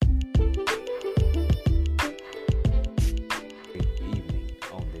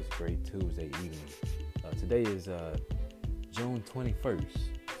Today is June 21st.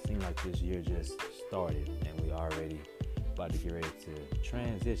 Seems like this year just started and we already about to get ready to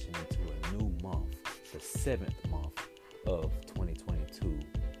transition into a new month, the 7th month of 2022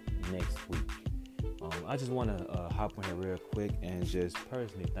 next week. I just want to hop on here real quick and just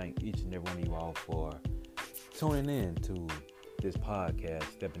personally thank each and every one of you all for tuning in to this podcast,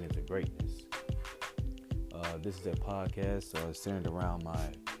 Stepping Into Greatness. This is a podcast centered around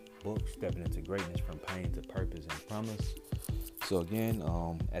my book, Stepping Into Greatness, From Pain to Purpose and Promise. So again,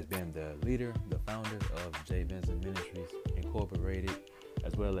 as being the leader, the founder of J. Vincent Ministries Incorporated,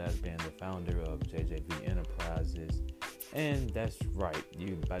 as well as being the founder of JJV Enterprises. And that's right,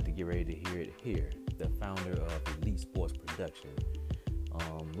 you're about to get ready to hear it here, the founder of Elite Sports Production.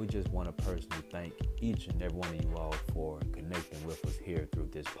 We just want to personally thank each and every one of you all for connecting with us here through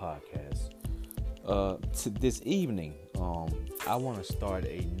this podcast. To this evening, I want to start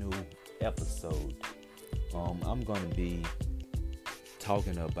a new episode. I'm going to be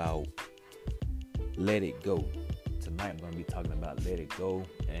talking about Let It Go. Tonight I'm going to be talking about Let It Go,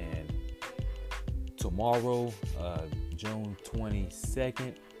 and tomorrow, June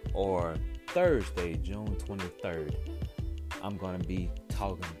 22nd, or Thursday, June 23rd, I'm going to be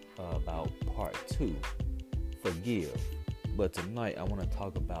talking about part 2, Forgive. But tonight I want to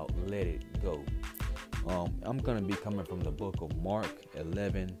talk about Let It Go. I'm going to be coming from the book of Mark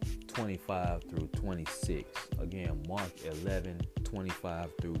 11:25 through 26. Again, Mark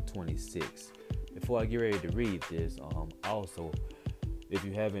 11:25 through 26. Before I get ready to read this, also, if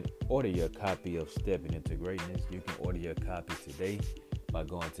you haven't ordered your copy of Stepping Into Greatness, you can order your copy today by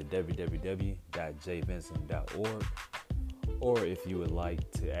going to www.jvincent.org. Or if you would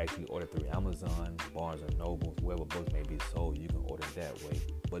like to actually order through Amazon, Barnes & Noble, wherever books may be sold, you can order that way.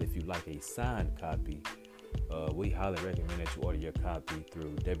 But if you like a signed copy, we highly recommend that you order your copy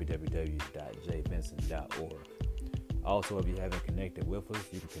through www.jvincent.org. Also, if you haven't connected with us,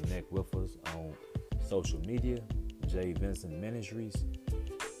 you can connect with us on social media, J. Vincent Ministries,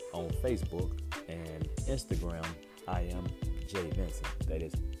 on Facebook and Instagram. I am J. Vincent. That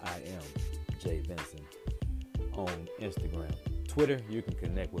is, I am J. Vincent on Instagram. Twitter, you can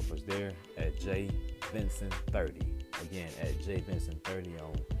connect with us there at jvincent30. Again, at jvincent30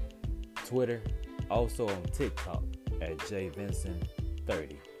 on Twitter. Also on TikTok at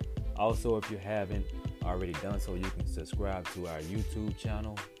jvincent30. Also, if you haven't already done so, you can subscribe to our YouTube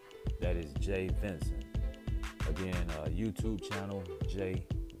channel. That is J. Vincent. Again, YouTube channel J.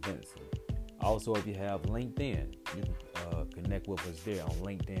 Vincent. Also, if you have LinkedIn, you can connect with us there on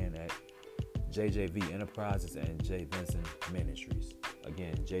LinkedIn at JJV Enterprises and J. Vincent Ministries.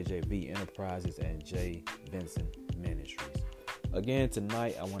 Again, JJV Enterprises and J. Vincent Ministries. Again,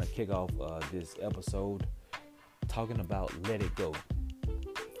 tonight I want to kick off this episode talking about Let It Go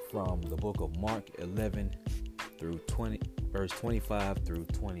from the book of Mark 11 through 20, verse 25 through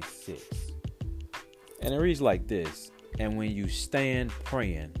 26. And it reads like this: And when you stand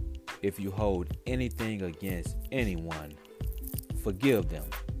praying, if you hold anything against anyone, forgive them,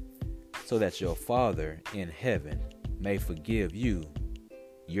 so that your Father in heaven may forgive you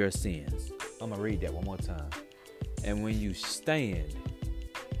your sins. I'm going to read that one more time. And when you stand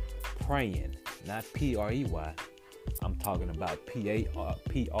praying, not P-R-E-Y, I'm talking about P-R-A-Y-I-N-G,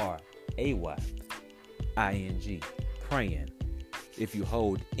 praying. If you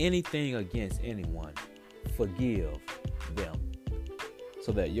hold anything against anyone, forgive them,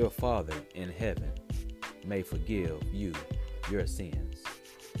 so that your Father in heaven may forgive you your sins.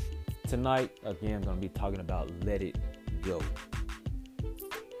 Tonight, again, I'm going to be talking about Let It Go.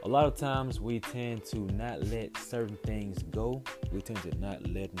 A lot of times we tend to not let certain things go. We tend to not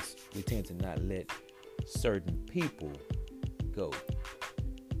let certain people go.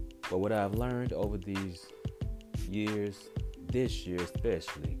 But what I've learned over these years, this year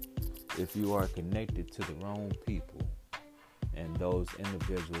especially, if you are connected to the wrong people and those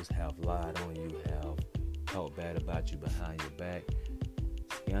individuals have lied on you, have talked bad about you behind your back,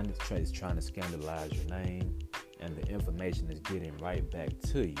 is trying to scandalize your name, and the information is getting right back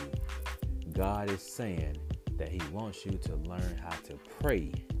to you, God is saying that He wants you to learn how to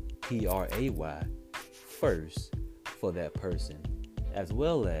pray, P-R-A-Y, first for that person, as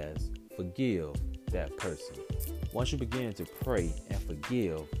well as forgive that person. Once you begin to pray and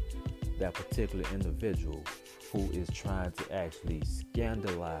forgive that particular individual who is trying to actually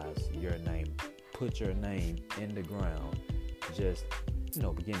scandalize your name, put your name in the ground, just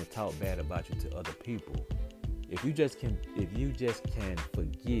begin to talk bad about you to other people. If you just can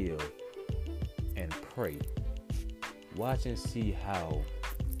forgive and pray, watch and see how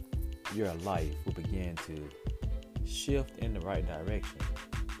your life will begin to shift in the right direction.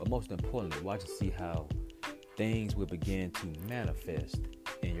 But most importantly, watch and see how things will begin to manifest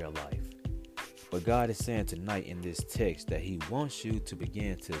in your life. But God is saying tonight in this text that He wants you to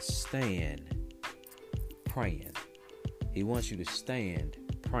begin to stand praying. He wants you to stand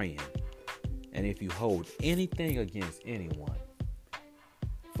praying. And if you hold anything against anyone,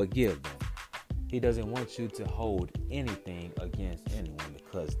 forgive them. He doesn't want you to hold anything against anyone,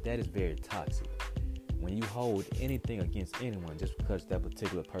 because that is very toxic. When you hold anything against anyone just because that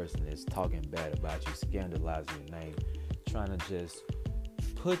particular person is talking bad about you, scandalizing your name, trying to just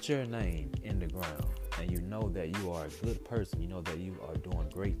put your name in the ground, and you know that you are a good person, you know that you are doing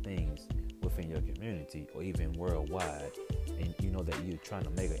great things within your community or even worldwide, and you know that you're trying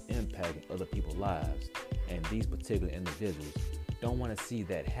to make an impact in other people's lives, and these particular individuals don't want to see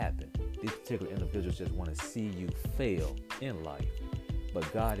that happen. These particular individuals just want to see you fail in life. But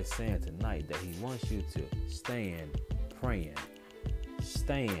God is saying tonight that He wants you to stand praying.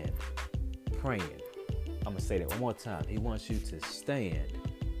 Stand praying. I'm going to say that one more time. He wants you to stand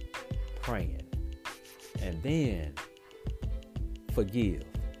praying. And then forgive.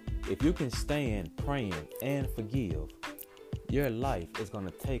 If you can stand praying and forgive, your life is going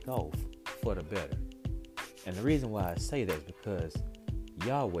to take off for the better. And the reason why I say that is because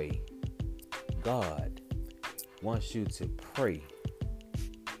Yahweh, God, wants you to pray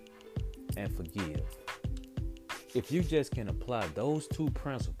and forgive. If you just can apply those two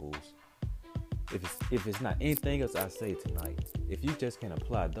principles, if it's not anything else I say tonight, if you just can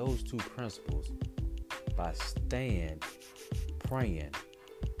apply those two principles by stand praying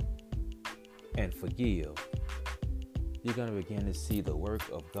and forgive, you're going to begin to see the work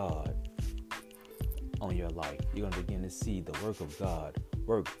of God on your life. You're going to begin to see the work of God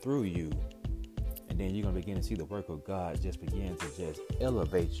work through you. And then you're going to begin to see the work of God just begin to just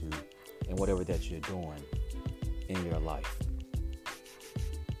elevate you in whatever that you're doing in your life.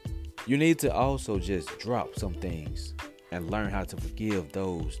 You need to also just drop some things and learn how to forgive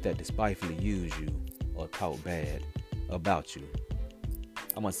those that despitefully use you or talk bad about you.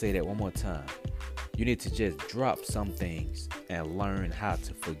 I'm going to say that one more time. You need to just drop some things and learn how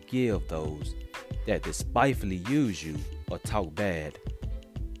to forgive those that despitefully use you or talk bad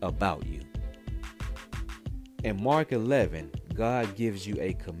about you. In Mark 11, God gives you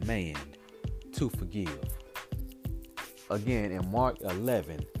a command to forgive. Again, in Mark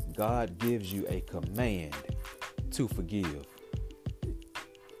 11, God gives you a command to forgive.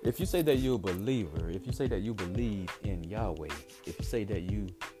 If you say that you're a believer, if you say that you believe in Yahweh, if you say that you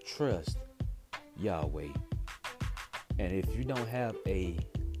trust Yahweh, and if you don't have a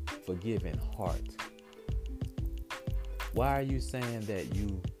forgiving heart, why are you saying that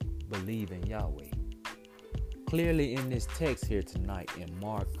you believe in Yahweh? Clearly in this text here tonight in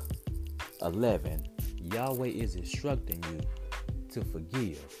Mark 11, Yahweh is instructing you to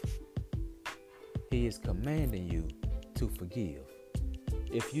forgive. He is commanding you to forgive.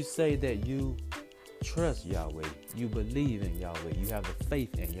 If you say that you trust Yahweh, you believe in Yahweh, you have the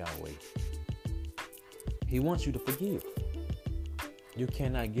faith in Yahweh, He wants you to forgive. You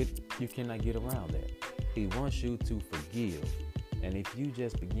cannot get around that. He wants you to forgive. And if you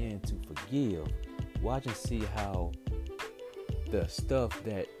just begin to forgive, watch and see how the stuff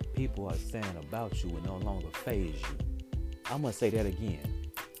that people are saying about you will no longer faze you. I'm going to say that again.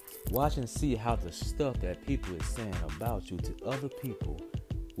 Watch and see how the stuff that people are saying about you to other people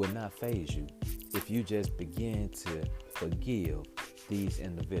will not faze you if you just begin to forgive these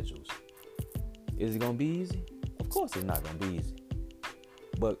individuals. Is it going to be easy? Of course it's not going to be easy.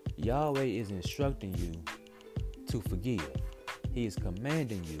 But Yahweh is instructing you to forgive. He is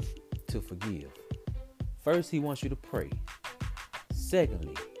commanding you to forgive. First, He wants you to pray.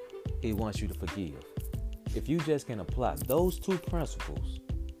 Secondly, He wants you to forgive. If you just can apply those two principles,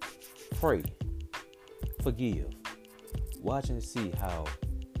 pray, forgive, watch and see how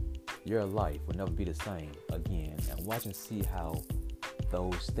your life will never be the same again. And watch and see how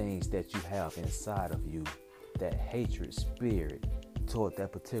those things that you have inside of you, that hatred spirit toward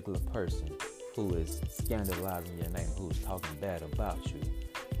that particular person who is scandalizing your name, who is talking bad about you,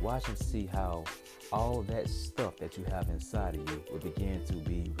 watch and see how all that stuff that you have inside of you will begin to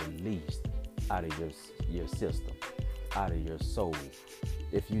be released out of your system, out of your soul,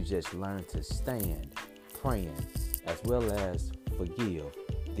 if you just learn to stand praying as well as forgive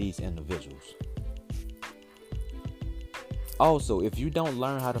these individuals. Also, if you don't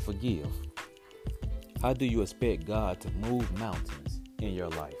learn how to forgive, how do you expect God to move mountains in your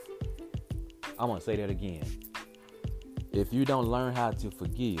life? I'm going to say that again. If you don't learn how to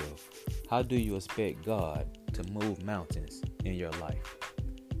forgive, how do you expect God to move mountains in your life?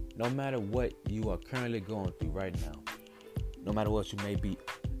 No matter what you are currently going through right now, no matter what you may be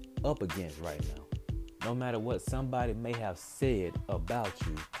up against right now, no matter what somebody may have said about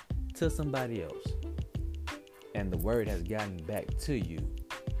you to somebody else, and the word has gotten back to you,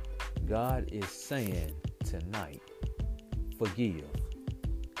 God is saying tonight, forgive.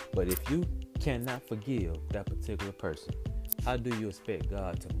 But if you cannot forgive that particular person, how do you expect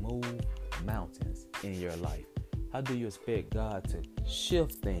God to move mountains in your life? How do you expect God to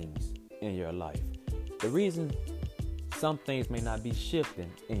shift things in your life? The reason some things may not be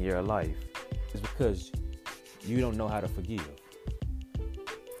shifting in your life is because you don't know how to forgive.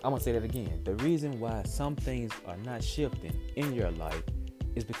 I'm going to say that again. The reason why some things are not shifting in your life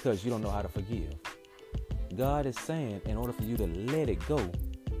is because you don't know how to forgive. God is saying in order for you to let it go,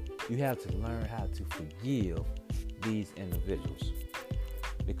 you have to learn how to forgive these individuals.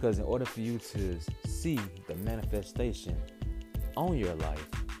 Because in order for you to see the manifestation on your life,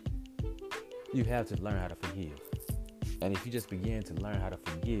 you have to learn how to forgive. And if you just begin to learn how to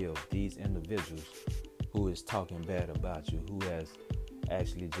forgive these individuals who is talking bad about you, who has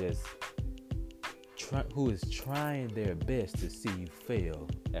actually just who is trying their best to see you fail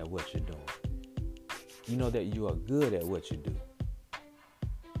at what you're doing, you know that you are good at what you do.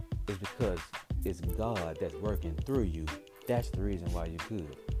 It's because it's God that's working through you. That's the reason why you're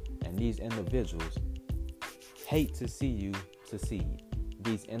good. And these individuals hate to see you succeed.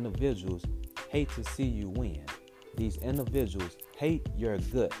 These individuals hate to see you win. These individuals hate your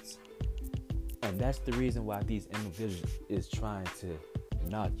guts. And that's the reason why these individuals is trying to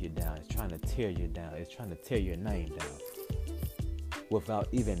knock you down. It's trying to tear you down. It's trying to tear your name down without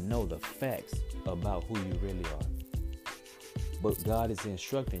even know the facts about who you really are. But God is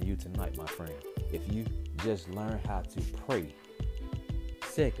instructing you tonight, my friend, if you just learn how to pray.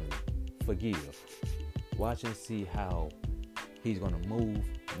 Secondly, forgive. Watch and see how He's going to move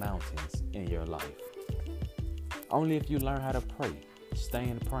mountains in your life. Only if you learn how to pray, stay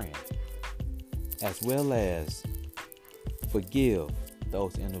in praying, as well as forgive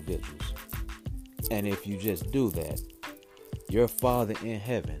those individuals. And if you just do that, your Father in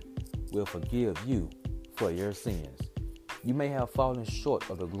heaven will forgive you for your sins. You may have fallen short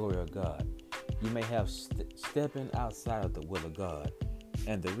of the glory of God. You may have stepping outside of the will of God.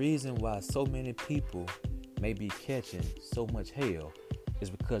 And the reason why so many people may be catching so much hell is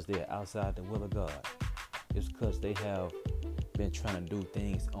because they're outside the will of God. It's because they have been trying to do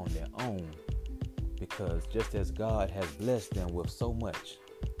things on their own. Because just as God has blessed them with so much,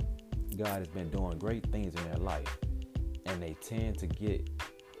 God has been doing great things in their life. And they tend to get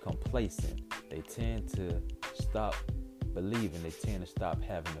complacent. They tend to stop believing. They tend to stop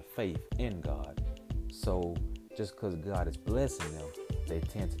having the faith in God. So just because God is blessing them, they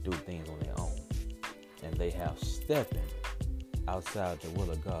tend to do things on their own. And they have stepping outside the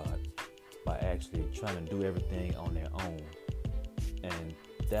will of God by actually trying to do everything on their own. And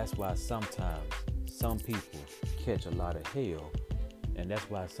that's why sometimes some people catch a lot of hell. And that's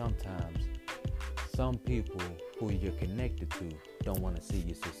why sometimes some people who you're connected to don't want to see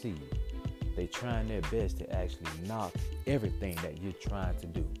you succeed. They're trying their best to actually knock everything that you're trying to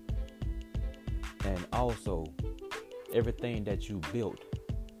do. And also, everything that you built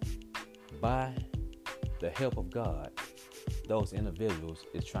by the help of God, those individuals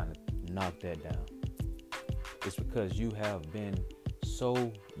is trying to knock that down. It's because you have been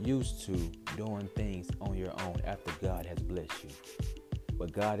so used to doing things on your own after God has blessed you.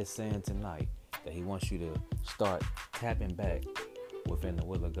 But God is saying tonight that He wants you to start tapping back within the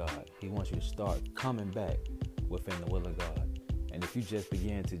will of God. He wants you to start coming back within the will of God. And if you just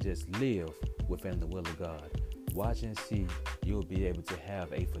begin to just live within the will of God, watch and see you'll be able to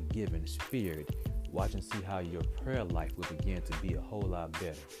have a forgiving spirit. Watch and see how your prayer life will begin to be a whole lot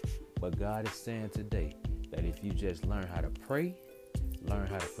better. But God is saying today that if you just learn how to pray, learn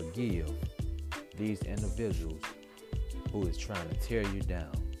how to forgive these individuals who is trying to tear you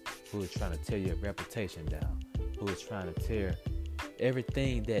down, who is trying to tear your reputation down, who is trying to tear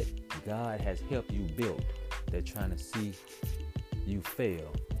everything that God has helped you build. They're trying to see you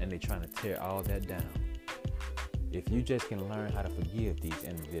fail, and they're trying to tear all that down. If you just can learn how to forgive these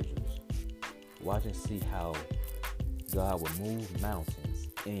individuals, watch and see how God will move mountains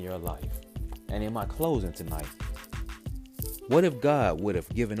in your life. And in my closing tonight, what if God would have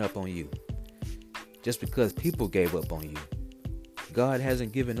given up on you just because people gave up on you? God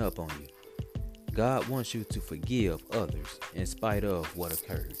hasn't given up on you. God wants you to forgive others in spite of what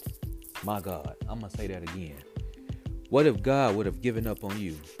occurred. My God, I'm going to say that again. What if God would have given up on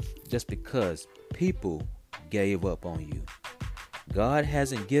you just because people gave up on you? God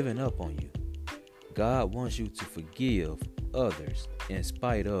hasn't given up on you. God wants you to forgive others in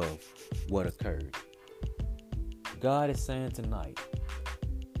spite of what occurred. God is saying tonight,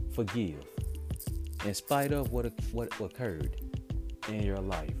 forgive. In spite of what occurred in your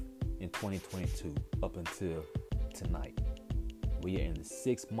life in 2022 up until tonight, we are in the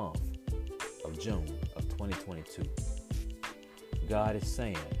 6th month of June of 2022. God is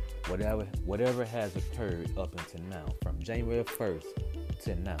saying whatever has occurred up until now, from January 1st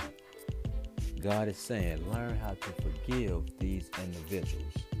to now, God is saying learn how to forgive these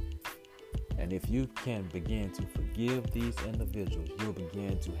individuals. And if you can begin to forgive these individuals, you'll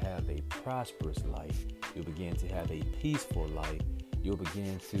begin to have a prosperous life. You'll begin to have a peaceful life. You'll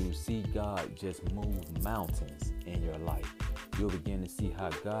begin to see God just move mountains in your life. You'll begin to see how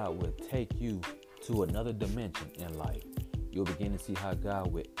God will take you to another dimension in life. You'll begin to see how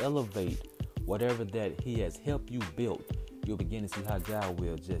God will elevate whatever that He has helped you build. You'll begin to see how God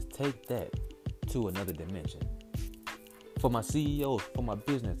will just take that to another dimension. For my CEOs, for my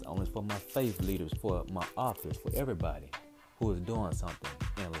business owners, for my faith leaders, for my authors, for everybody who is doing something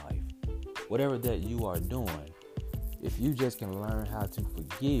in life, whatever that you are doing, if you just can learn how to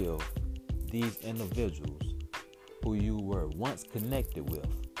forgive these individuals who you were once connected with,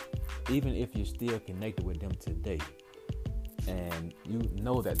 even if you're still connected with them today, and you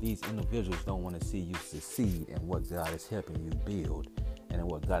know that these individuals don't want to see you succeed in what God is helping you build and in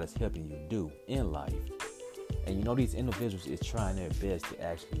what God is helping you do in life, and you know these individuals is trying their best to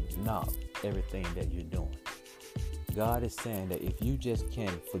actually knock everything that you're doing, God is saying that if you just can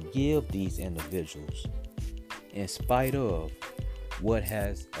forgive these individuals in spite of what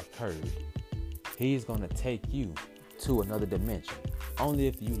has occurred, He's going to take you to another dimension. Only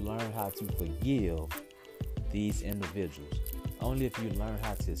if you learn how to forgive these individuals. Only if you learn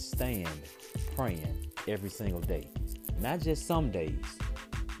how to stand praying every single day. Not just some days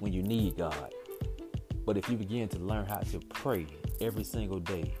when you need God, but if you begin to learn how to pray every single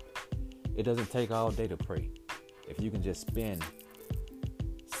day. It doesn't take all day to pray. If you can just spend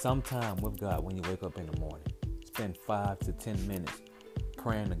some time with God when you wake up in the morning. Spend 5 to 10 minutes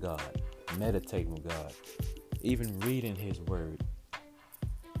praying to God, meditating with God, even reading His Word.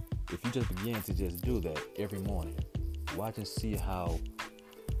 If you just begin to just do that every morning, watch and see how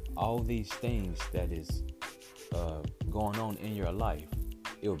all these things that is going on in your life,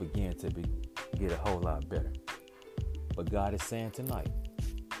 it will begin to get a whole lot better. But God is saying tonight,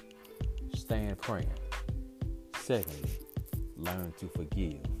 stand praying. Secondly, learn to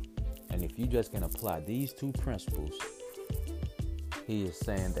forgive. And if you just can apply these two principles, He is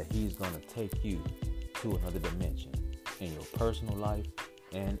saying that He's going to take you to another dimension in your personal life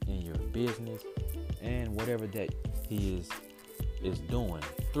and in your business and whatever that He is doing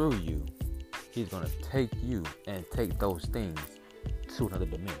through you. He's going to take you and take those things to another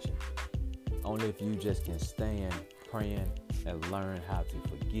dimension. Only if you just can stand praying and learn how to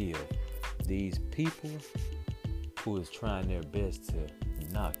forgive these people who is trying their best to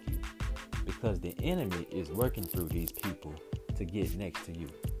knock you, because the enemy is working through these people to get next to you.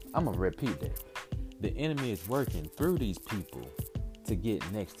 I'm going to repeat that. The enemy is working through these people to get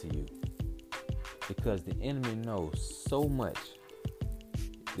next to you, because the enemy knows so much.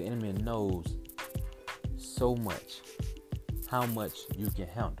 The enemy knows so much how much you can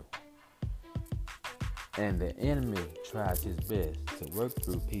handle. And the enemy tries his best to work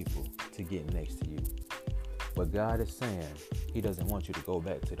through people to get next to you. But God is saying He doesn't want you to go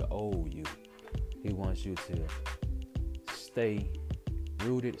back to the old you. He wants you to stay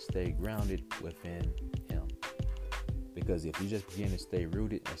rooted, stay grounded within Him. Because if you just begin to stay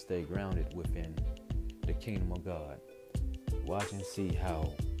rooted and stay grounded within the kingdom of God, watch and see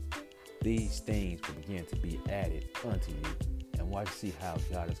how these things will begin to be added unto you. And watch and see how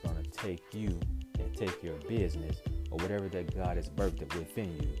God is going to take you and take your business or whatever that God has birthed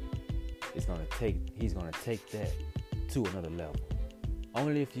within you. He's going to take that to another level.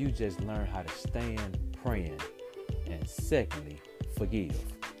 Only if you just learn how to stand praying, and secondly, forgive.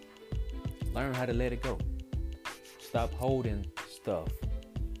 Learn how to let it go. Stop holding stuff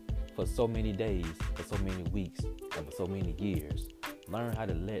for so many days, for so many weeks, and for so many years. Learn how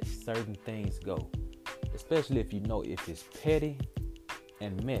to let certain things go, especially if you know if it's petty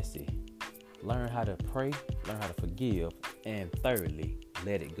and messy. Learn how to pray, learn how to forgive, and thirdly,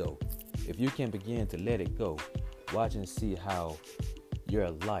 let it go. If you can begin to let it go, watch and see how your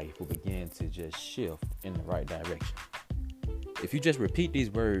life will begin to just shift in the right direction. If you just repeat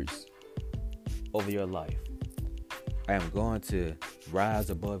these words over your life, I am going to rise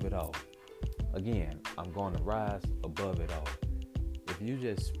above it all. Again, I'm going to rise above it all. If you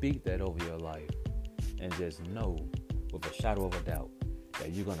just speak that over your life and just know with a shadow of a doubt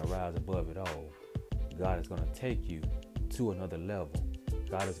that you're going to rise above it all, God is going to take you to another level.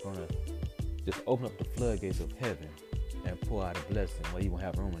 God is going to just open up the floodgates of heaven and pour out a blessing where you won't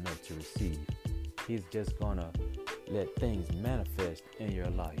have room enough to receive. He's just gonna let things manifest in your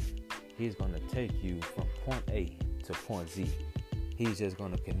life. He's gonna take you from point A to point Z. He's just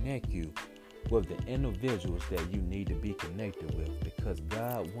gonna connect you with the individuals that you need to be connected with, because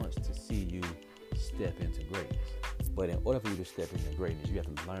God wants to see you step into greatness. But in order for you to step into greatness, you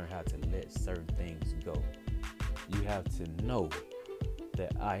have to learn how to let certain things go. You have to know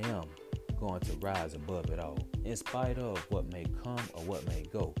that I am going to rise above it all, in spite of what may come or what may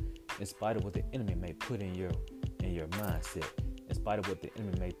go, in spite of what the enemy may put in your mindset, in spite of what the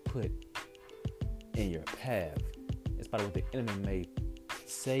enemy may put in your path, in spite of what the enemy may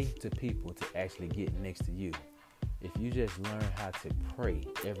say to people to actually get next to you. If you just learn how to pray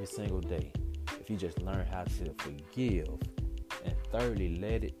every single day, if you just learn how to forgive and thoroughly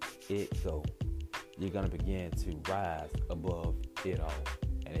let it go, you're going to begin to rise above it all.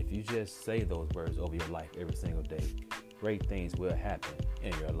 And if you just say those words over your life every single day, great things will happen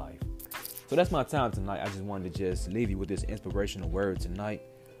in your life. So that's my time tonight. I just wanted to just leave you with this inspirational word tonight.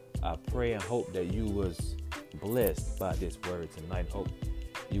 I pray and hope that you was blessed by this word tonight. Hope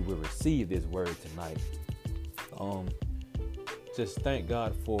you will receive this word tonight. Just thank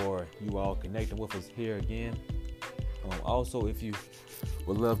God for you all connecting with us here again. Also, if you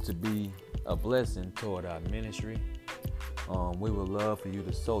would love to be a blessing toward our ministry, we would love for you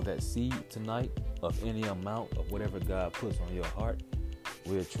to sow that seed tonight of any amount of whatever God puts on your heart.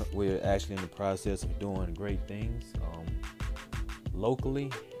 We're actually in the process of doing great things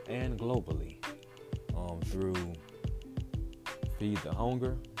locally and globally through Feed the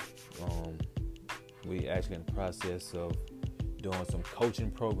Hunger. We actually in the process of doing some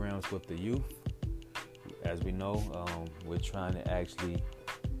coaching programs with the youth. As we know, we're trying to actually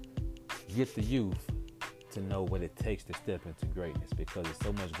get the youth to know what it takes to step into greatness, because there's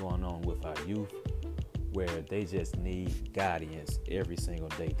so much going on with our youth where they just need guidance every single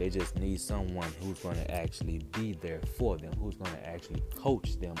day. They just need someone who's going to actually be there for them, who's going to actually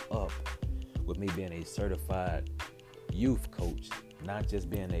coach them up. With me being a certified youth coach, not just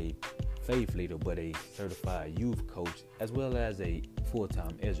being a faith leader, but a certified youth coach, as well as a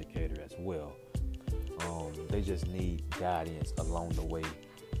full-time educator as well. They just need guidance along the way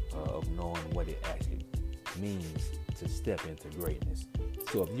of knowing what it actually means to step into greatness.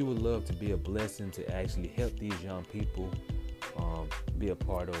 So if you would love to be a blessing to actually help these young people be a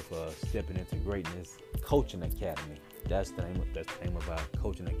part of Stepping Into Greatness Coaching Academy, that's the name of our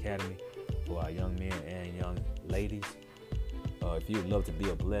coaching academy for our young men and young ladies. If you would love to be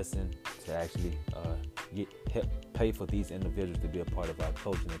a blessing to actually pay for these individuals to be a part of our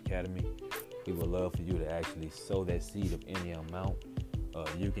coaching academy, we would love for you to actually sow that seed of any amount.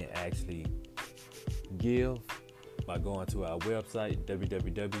 You can actually give by going to our website,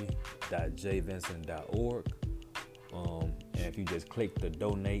 www.jvincent.org. And if you just click the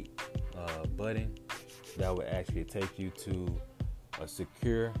donate button, that will actually take you to a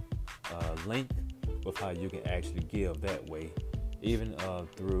secure link with how you can actually give that way. Even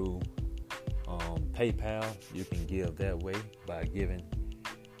through PayPal, you can give that way by giving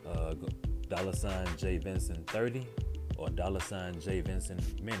 $JVincent30 or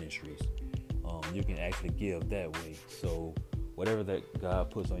 $JVincent Ministries. You can actually give that way. So whatever that God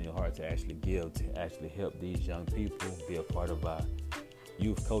puts on your heart to actually give to actually help these young people be a part of our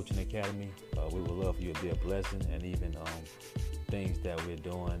youth coaching academy, we would love for you to be a blessing. And even things that we're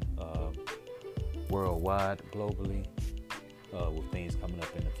doing worldwide, globally, with things coming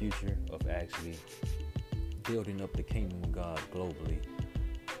up in the future of actually building up the kingdom of God globally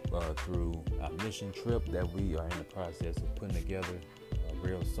through our mission trip that we are in the process of putting together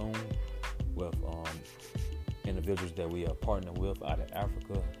real soon with individuals that we are partnering with out of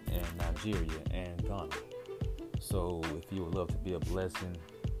Africa and Nigeria and Ghana. So if you would love to be a blessing,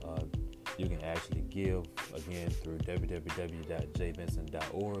 you can actually give again through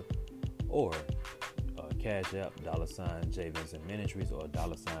www.jvincent.org or Cash App $JVincent Ministries or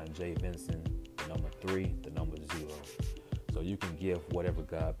 $JVincent 3 0. So you can give whatever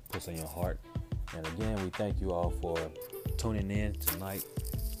God puts on your heart. And again, we thank you all for tuning in tonight.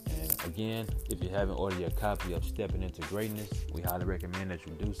 And again, if you haven't ordered your copy of Stepping Into Greatness, we highly recommend that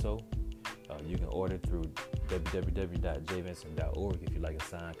you do so. You can order through www.jvincent.org if you'd like a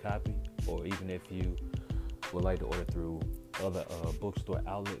signed copy, or even if you would like to order through other bookstore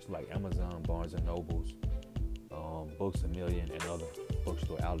outlets like Amazon, Barnes & Nobles, Books A Million, and other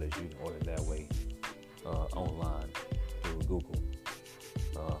bookstore outlets. You can order that way online through Google.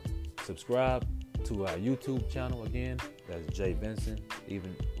 Subscribe to our YouTube channel again. That's J Vincent.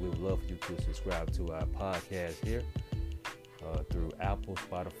 Even we would love for you to subscribe to our podcast here through Apple,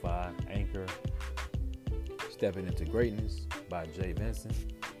 Spotify, Anchor. Stepping Into Greatness by J Vincent.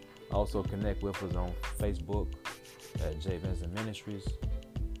 Also connect with us on Facebook at J Vincent Ministries.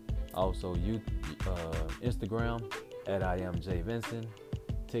 Also Instagram at I am J Vincent.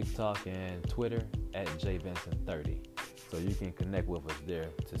 TikTok and Twitter at JVincent30. So you can connect with us there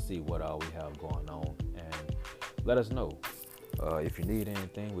to see what all we have going on, and let us know. If you need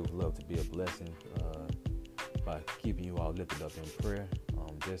anything, we would love to be a blessing by keeping you all lifted up in prayer.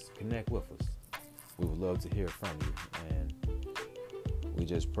 Just connect with us. We would love to hear from you, and we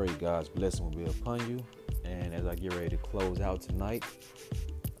just pray God's blessing will be upon you. And as I get ready to close out tonight,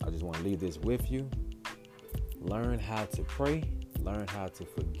 I just want to leave this with you. Learn how to pray, learn how to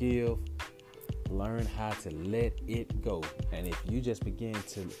forgive, learn how to let it go. And if you just begin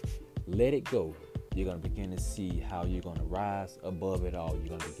to let it go, you're going to begin to see how you're going to rise above it all. You're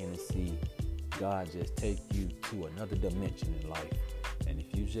going to begin to see God just take you to another dimension in life. And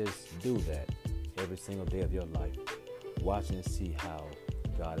if you just do that every single day of your life, watch and see how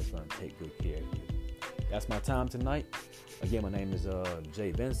God is going to take good care of you. That's my time tonight. Again, my name is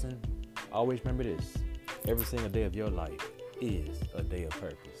J Vincent. Always remember this. Every single day of your life is a day of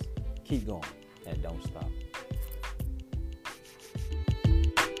purpose. Keep going and don't stop.